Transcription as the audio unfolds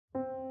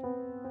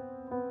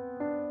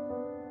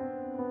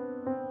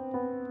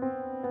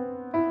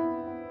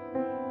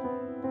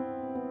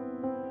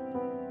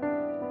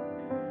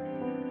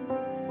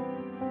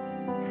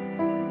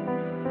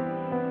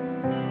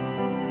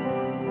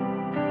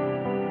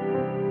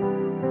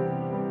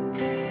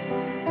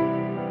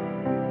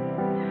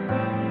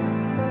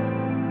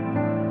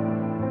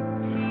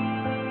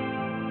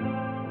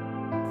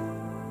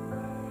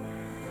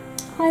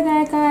Hello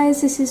there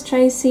guys, this is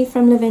Tracy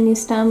from Lavinia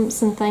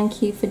Stamps and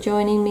thank you for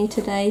joining me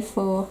today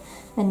for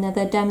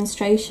another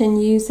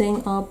demonstration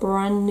using our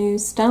brand new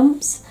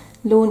stamps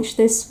launched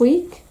this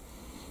week.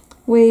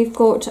 We've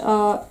got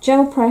our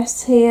gel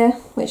press here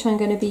which I'm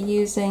going to be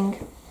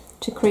using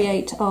to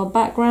create our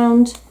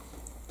background,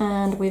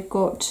 and we've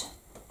got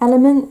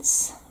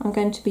elements. I'm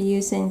going to be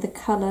using the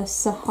colour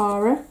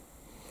Sahara.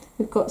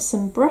 We've got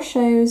some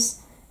brushos,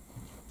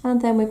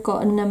 and then we've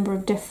got a number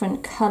of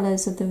different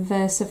colours of the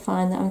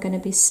VersaFine that I'm going to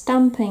be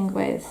stamping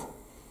with.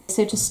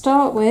 So to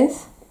start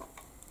with,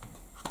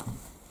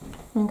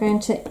 I'm going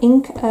to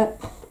ink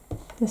up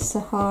the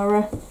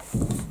Sahara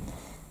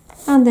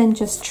and then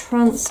just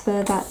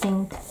transfer that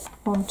ink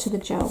onto the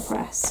gel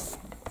press.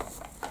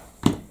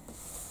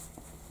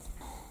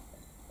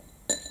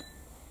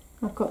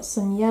 I've got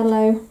some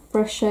yellow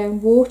Brusho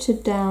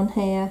watered down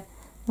here,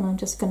 and I'm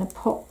just going to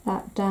pop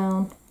that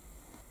down.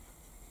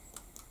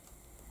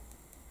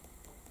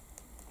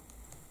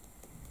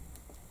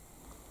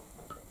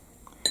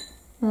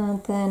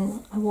 And then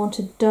I want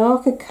a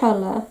darker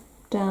colour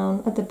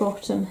down at the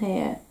bottom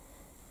here.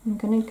 I'm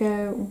going to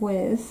go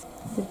with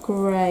the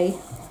grey.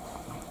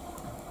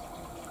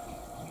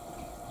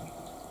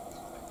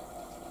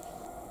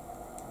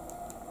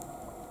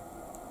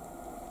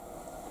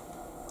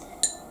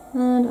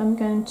 And I'm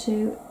going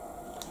to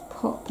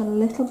pop a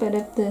little bit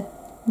of the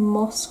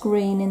moss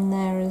green in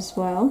there as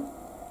well.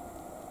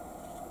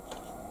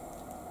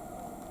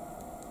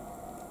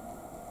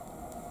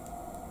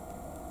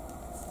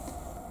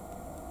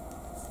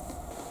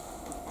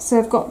 So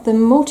I've got the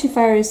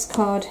multifarious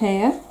card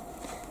here.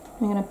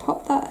 I'm going to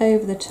pop that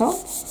over the top,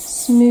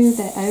 smooth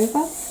it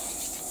over.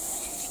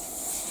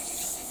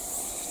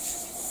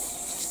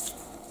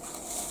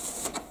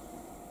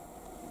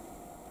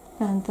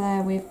 And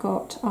there we've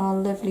got our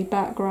lovely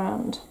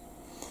background.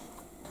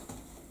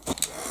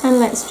 And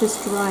let's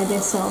just dry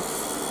this off.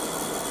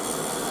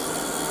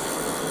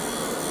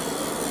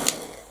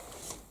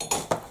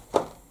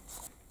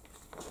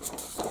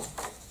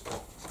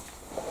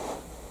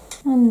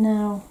 And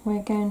now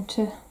we're going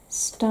to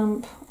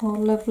stamp our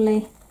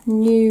lovely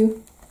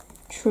new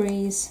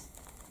trees.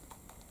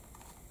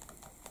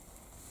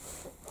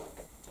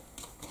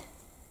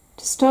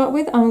 To start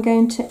with, I'm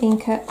going to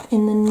ink up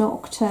in the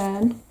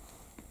Nocturne.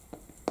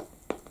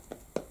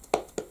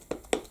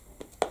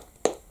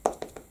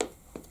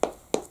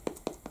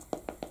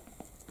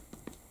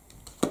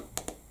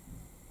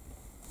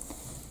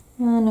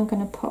 And I'm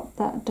going to pop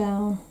that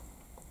down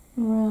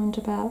around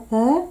about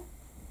there.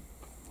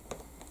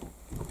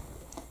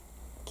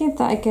 Give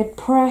that a good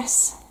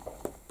press.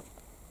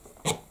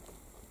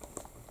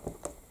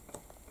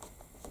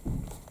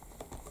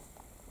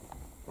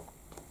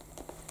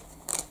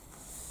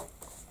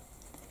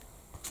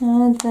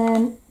 And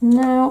then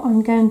now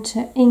I'm going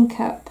to ink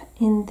up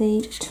in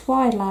the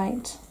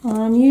Twilight.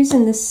 I'm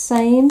using the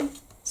same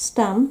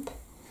stamp,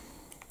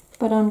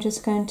 but I'm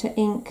just going to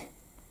ink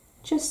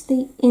just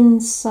the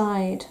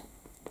inside.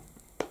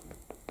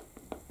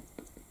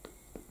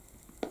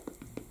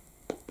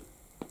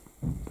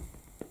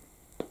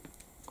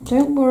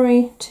 Don't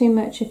worry too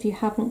much if you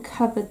haven't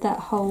covered that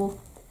whole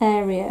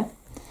area.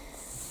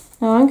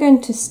 Now I'm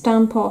going to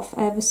stamp off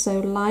ever so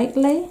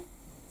lightly,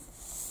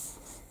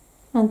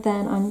 and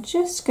then I'm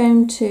just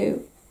going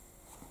to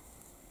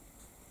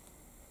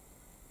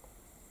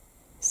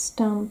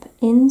stamp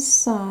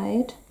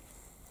inside,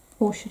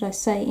 or should I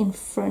say in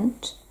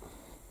front.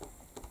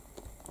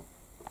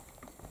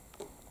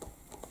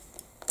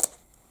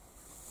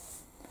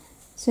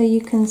 So you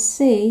can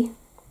see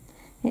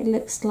it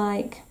looks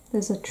like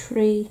there's a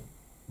tree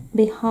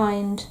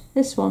behind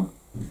this one,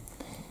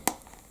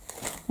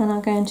 and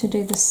I'm going to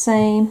do the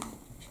same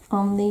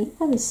on the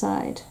other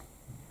side.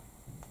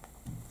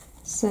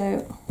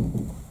 So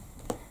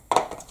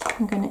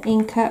I'm going to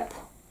ink up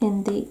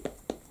in the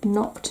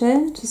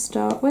Nocturne to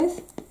start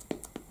with,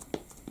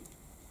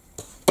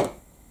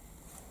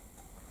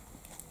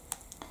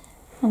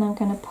 and I'm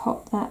going to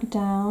pop that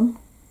down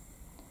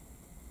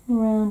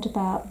around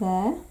about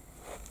there.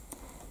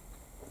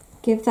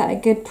 Give that a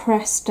good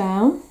press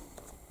down.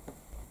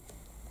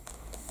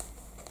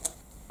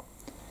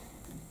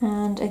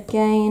 And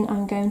again,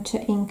 I'm going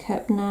to ink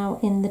up now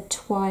in the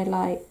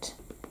Twilight.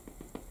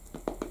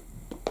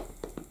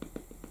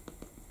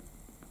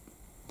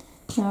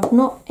 Now I've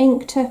not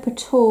inked up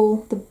at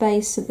all the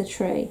base of the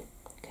tree,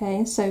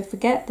 okay, so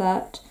forget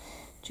that,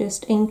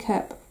 just ink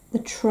up the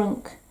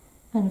trunk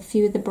and a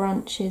few of the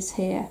branches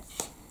here.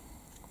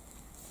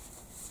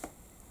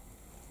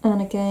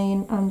 And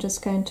again, I'm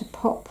just going to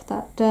pop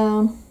that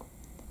down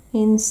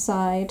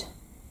inside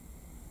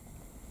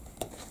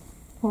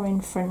or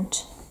in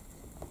front.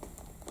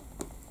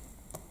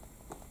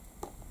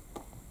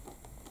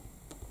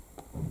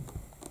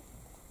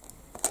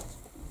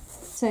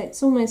 So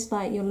it's almost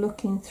like you're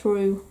looking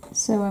through.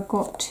 So I've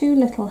got two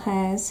little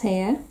hairs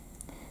here,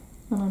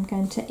 and I'm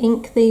going to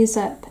ink these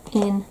up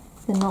in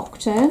the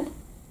Nocturne.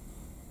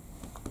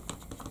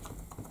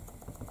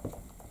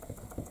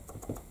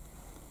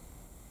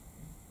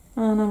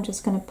 And I'm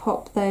just going to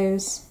pop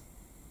those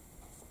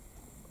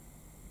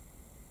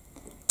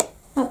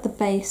at the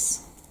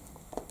base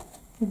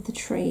of the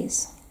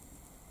trees.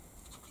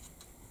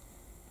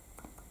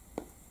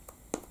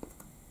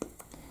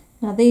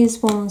 Now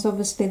these ones,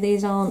 obviously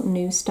these aren't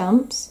new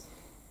stamps,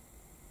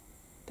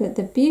 but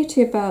the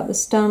beauty about the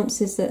stamps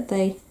is that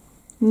they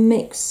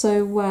mix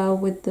so well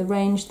with the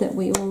range that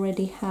we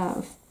already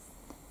have.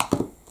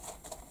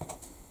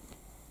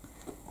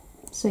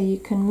 So you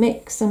can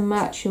mix and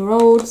match your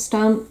old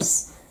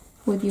stamps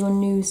with your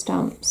new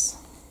stamps.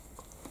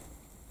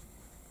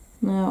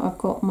 Now I've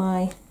got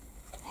my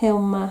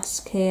hill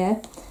mask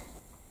here,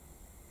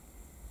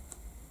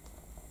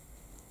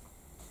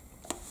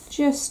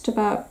 just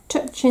about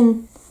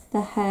touching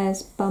the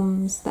hare's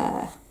bums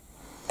there.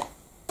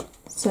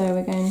 So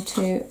we're going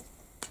to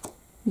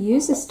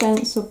use a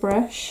stencil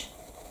brush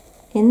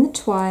in the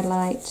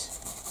twilight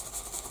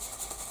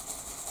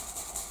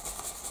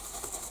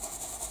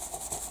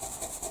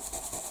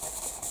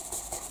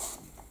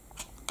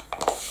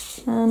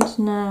and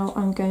now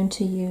I'm going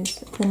to use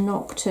the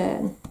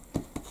nocturne.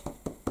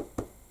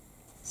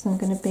 So I'm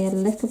going to be a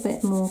little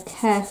bit more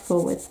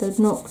careful with the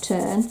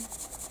nocturne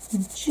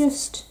and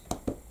just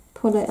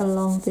pull it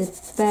along the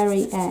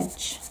very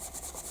edge.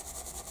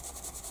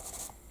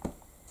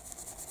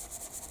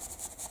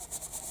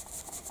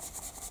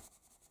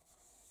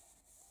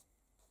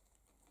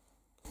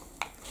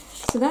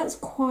 So that's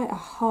quite a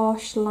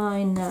harsh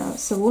line now.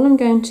 So all I'm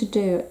going to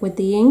do with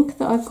the ink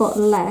that I've got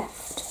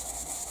left,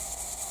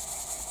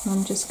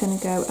 I'm just going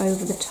to go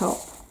over the top.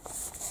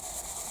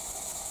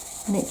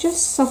 And it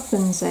just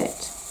softens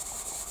it.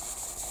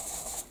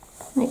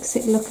 Makes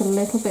it look a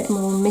little bit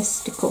more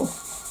mystical.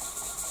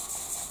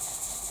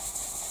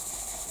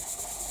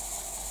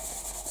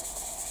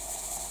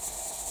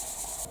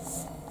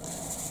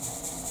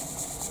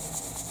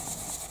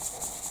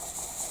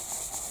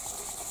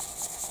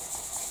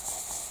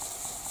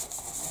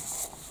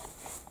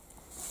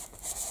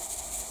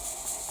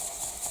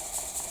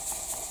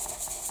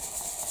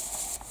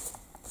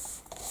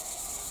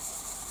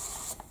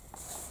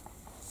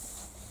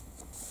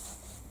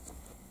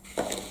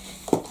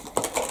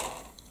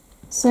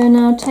 So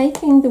now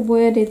taking the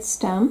worded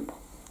stamp,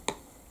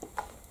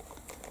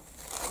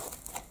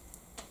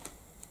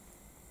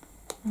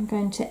 I'm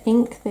going to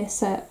ink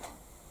this up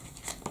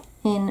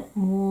in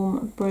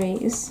Warm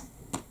Breeze.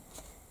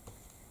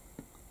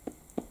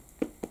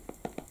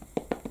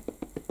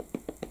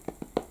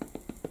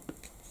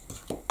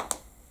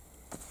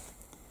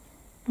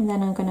 And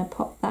then I'm going to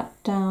pop that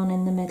down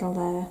in the middle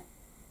there.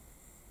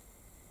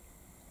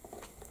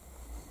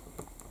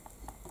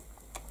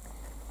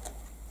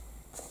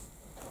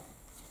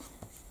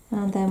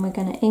 And then we're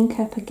going to ink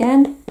up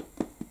again,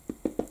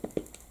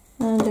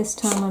 and this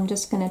time I'm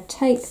just going to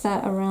take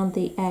that around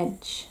the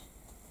edge.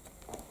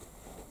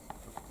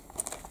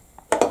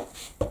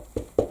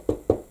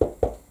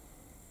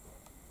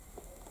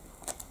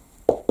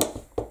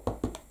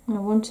 I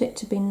want it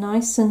to be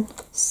nice and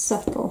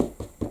subtle,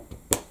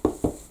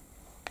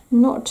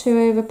 not too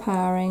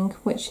overpowering,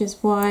 which is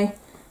why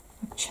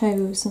I've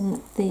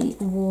chosen the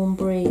Warm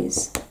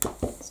Breeze.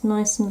 It's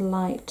nice and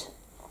light.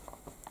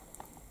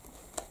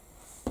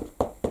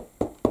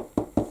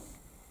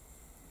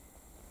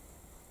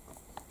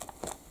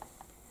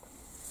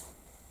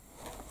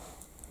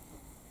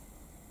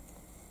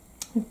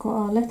 We've got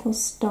our little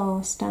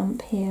star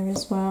stamp here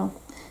as well.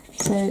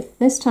 So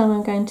this time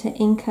I'm going to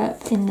ink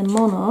up in the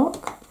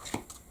Monarch.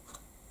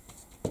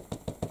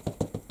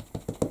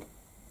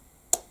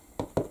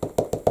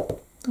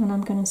 And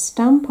I'm going to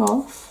stamp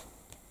off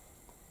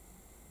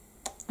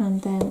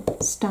and then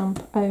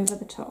stamp over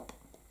the top.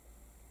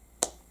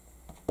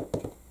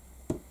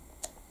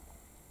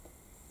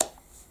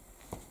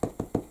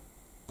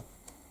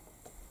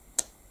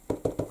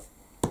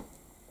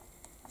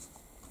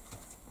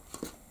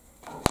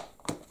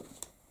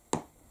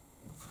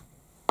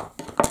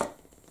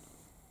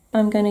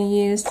 I'm going to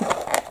use the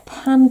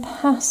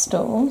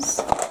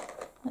PanPastels.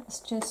 Let's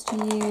just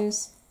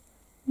use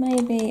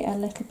maybe a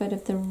little bit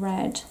of the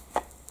red.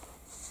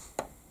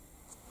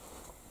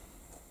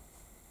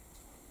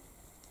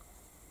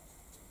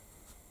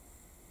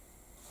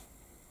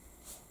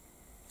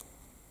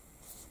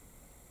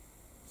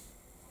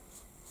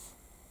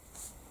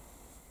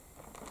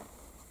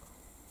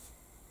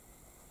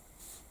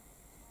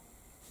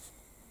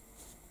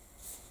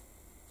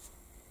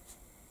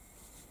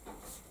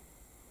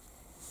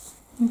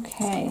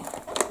 Okay.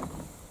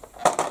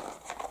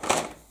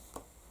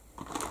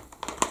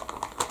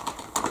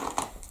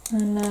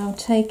 And now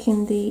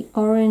taking the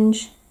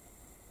orange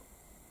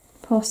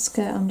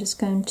Posca, I'm just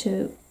going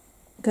to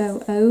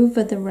go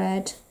over the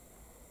red .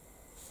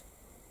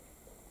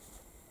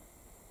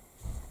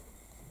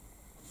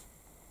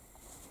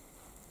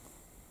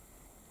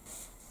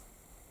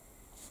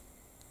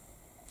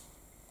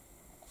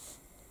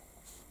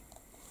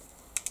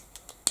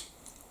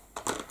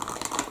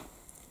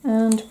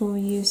 And we'll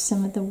use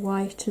some of the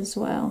white as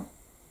well.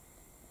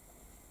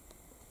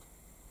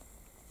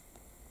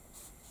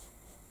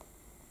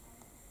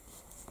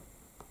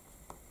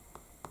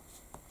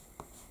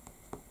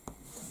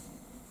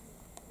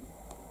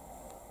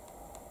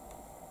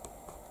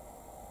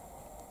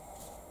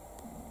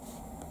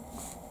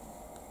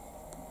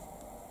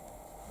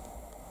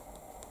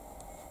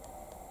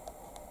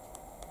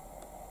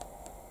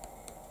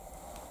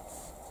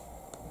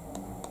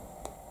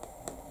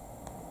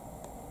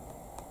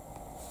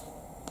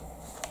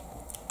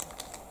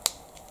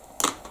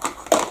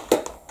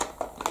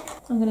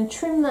 I'm going to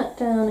trim that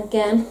down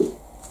again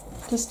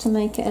just to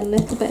make it a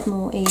little bit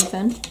more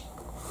even.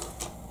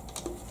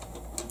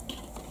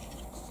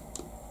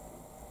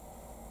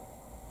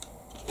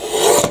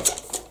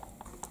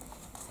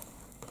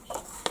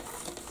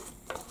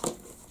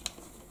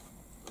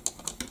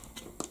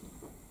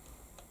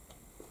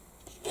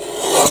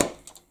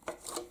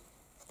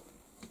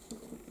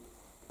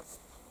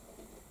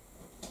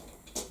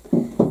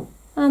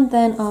 And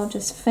then I'll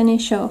just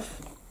finish off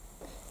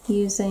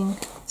using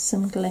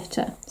some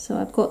glitter. So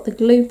I've got the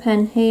glue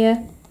pen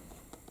here,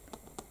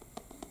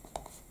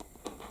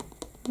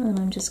 and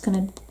I'm just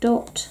going to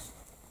dot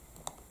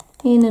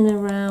in and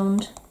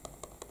around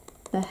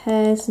the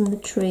hairs and the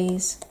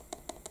trees.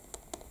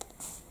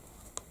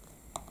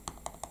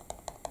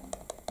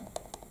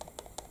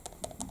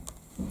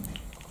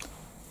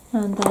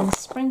 And then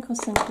sprinkle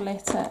some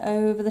glitter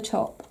over the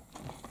top.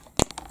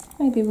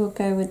 Maybe we'll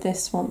go with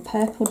this one,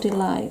 Purple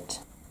Delight.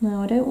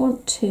 Now I don't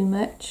want too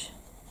much,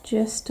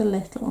 just a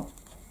little.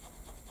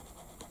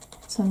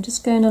 So I'm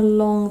just going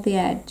along the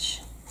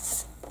edge.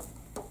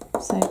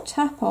 So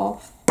tap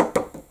off,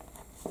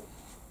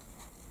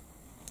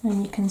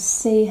 and you can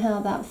see how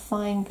that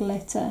fine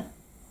glitter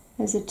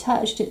has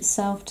attached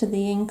itself to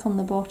the ink on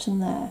the bottom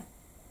there.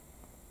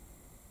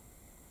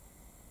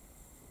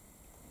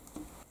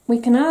 We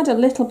can add a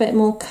little bit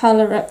more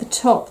colour at the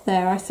top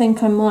there. I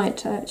think I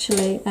might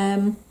actually.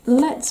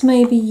 Let's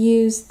maybe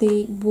use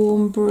the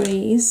Warm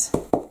Breeze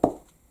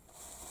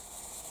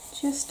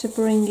just to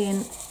bring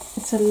in,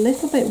 it's a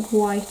little bit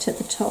white at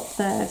the top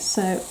there,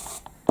 so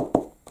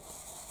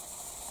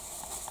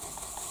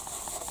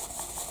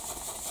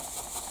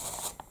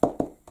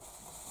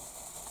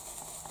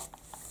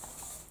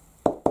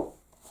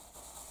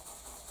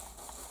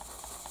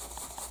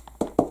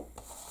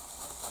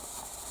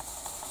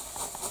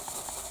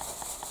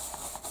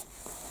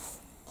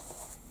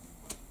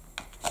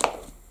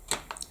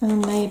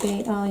and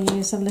maybe I'll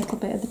use a little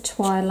bit of the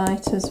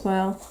Twilight as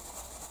well,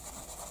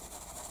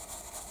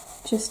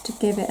 just to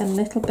give it a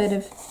little bit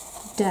of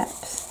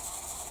depth.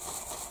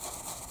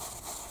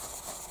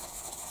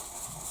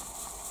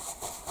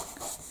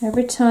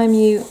 Every time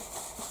you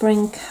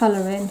bring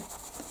colour in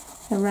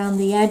around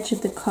the edge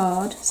of the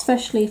card,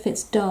 especially if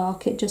it's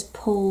dark, it just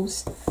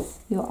pulls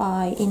your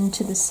eye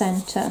into the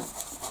centre.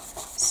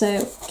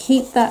 So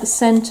keep that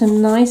centre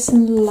nice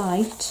and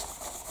light,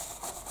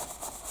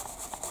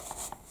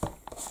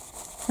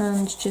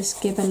 and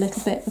just give a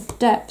little bit of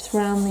depth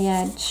around the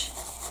edge.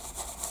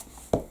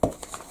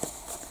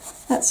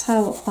 That's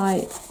how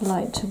I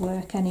like to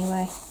work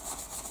anyway,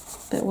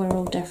 but we're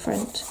all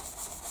different.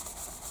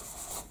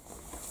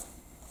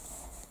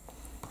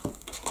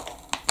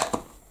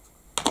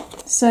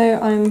 So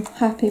I'm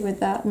happy with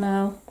that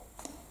now.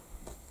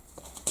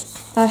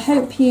 I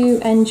hope you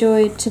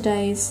enjoyed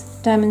today's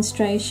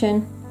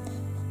demonstration,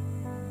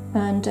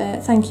 and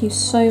thank you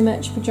so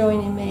much for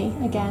joining me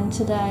again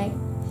today.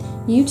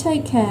 You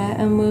take care,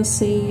 and we'll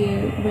see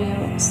you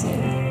real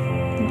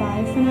soon.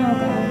 Bye for now,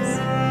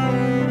 guys.